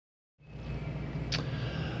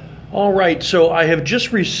All right, so I have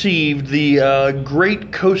just received the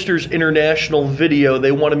Great Coasters International video.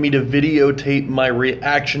 They wanted me to videotape my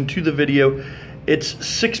reaction to the video. It's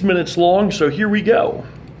 6 minutes long, so here we go.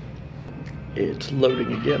 It's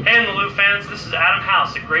loading again. Hey, the Loop fans, this is Adam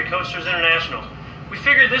House at Great Coasters International. We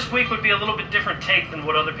figured this week would be a little bit different take than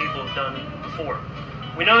what other people have done before.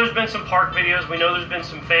 We know there's been some park videos, we know there's been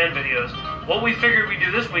some fan videos. What we figured we'd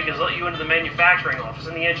do this week is let you into the manufacturing office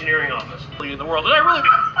and the engineering office. In the world, did I really?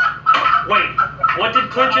 Wait, what did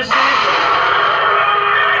Clint just say?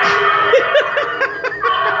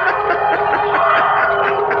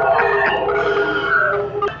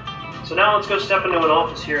 So now let's go step into an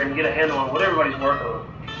office here and get a handle on what everybody's working on.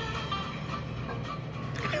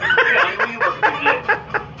 Yeah, what are you working on today?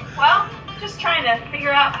 Well, just trying to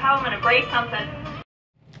figure out how I'm going to brace something.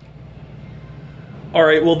 All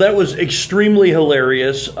right, well, that was extremely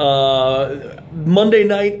hilarious. Monday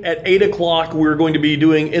night at 8 o'clock, we're going to be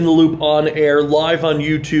doing In the Loop on air live on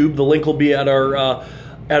YouTube. The link will be at our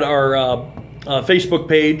Facebook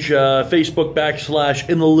page, Facebook /In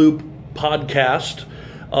the Loop podcast.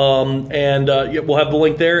 Yeah, we'll have the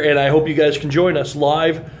link there, and I hope you guys can join us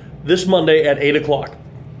live this Monday at 8 o'clock.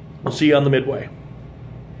 We'll see you on the Midway.